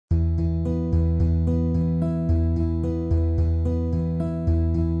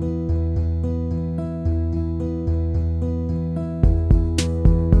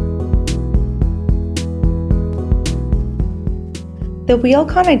The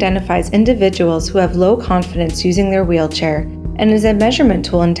WheelCon identifies individuals who have low confidence using their wheelchair and is a measurement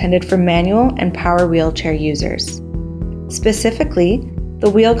tool intended for manual and power wheelchair users. Specifically,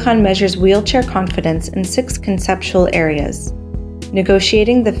 the WheelCon measures wheelchair confidence in 6 conceptual areas: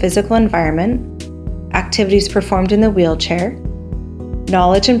 negotiating the physical environment, activities performed in the wheelchair,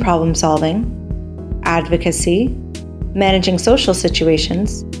 knowledge and problem solving, advocacy, managing social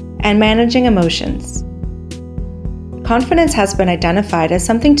situations, and managing emotions. Confidence has been identified as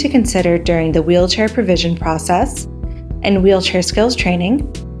something to consider during the wheelchair provision process, and wheelchair skills training,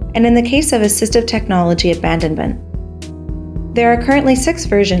 and in the case of assistive technology abandonment. There are currently 6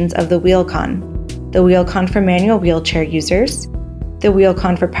 versions of the WheelCon: the WheelCon for manual wheelchair users, the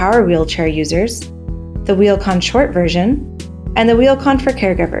WheelCon for power wheelchair users, the WheelCon short version, and the WheelCon for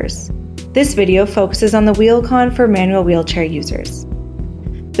caregivers. This video focuses on the WheelCon for manual wheelchair users.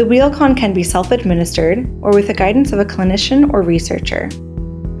 The WheelCon can be self-administered or with the guidance of a clinician or researcher.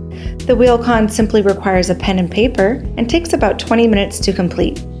 The WheelCon simply requires a pen and paper and takes about 20 minutes to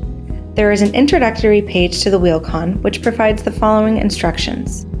complete. There is an introductory page to the WheelCon which provides the following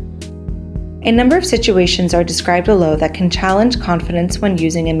instructions. A number of situations are described below that can challenge confidence when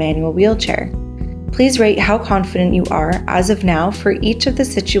using a manual wheelchair. Please rate how confident you are as of now for each of the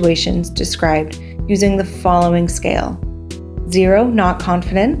situations described using the following scale: 0 not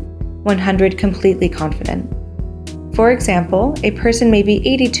confident, 100 completely confident. For example, a person may be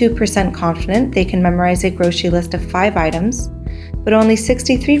 82% confident they can memorize a grocery list of 5 items, but only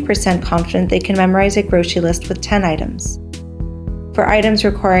 63% confident they can memorize a grocery list with 10 items. For items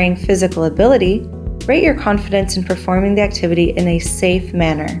requiring physical ability, rate your confidence in performing the activity in a safe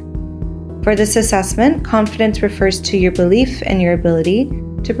manner. For this assessment, confidence refers to your belief in your ability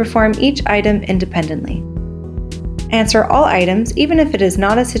to perform each item independently. Answer all items even if it is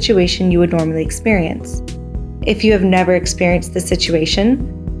not a situation you would normally experience. If you have never experienced the situation,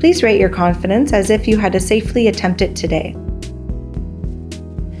 please rate your confidence as if you had to safely attempt it today.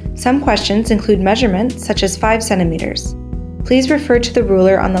 Some questions include measurements such as 5 centimeters. Please refer to the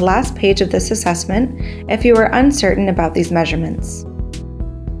ruler on the last page of this assessment if you are uncertain about these measurements.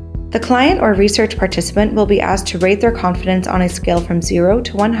 The client or research participant will be asked to rate their confidence on a scale from 0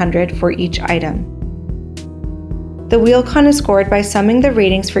 to 100 for each item. The WheelCon is scored by summing the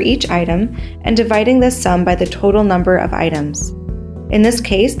ratings for each item and dividing this sum by the total number of items. In this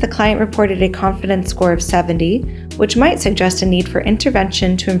case, the client reported a confidence score of 70, which might suggest a need for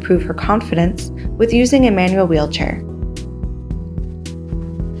intervention to improve her confidence with using a manual wheelchair.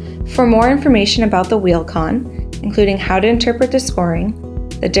 For more information about the WheelCon, including how to interpret the scoring,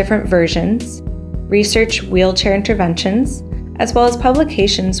 the different versions, research wheelchair interventions, as well as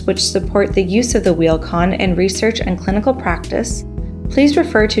publications which support the use of the WheelCon in research and clinical practice, please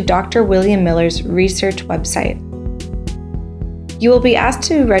refer to Dr. William Miller's research website. You will be asked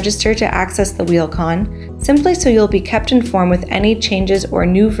to register to access the WheelCon simply so you'll be kept informed with any changes or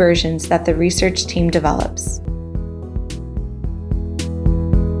new versions that the research team develops.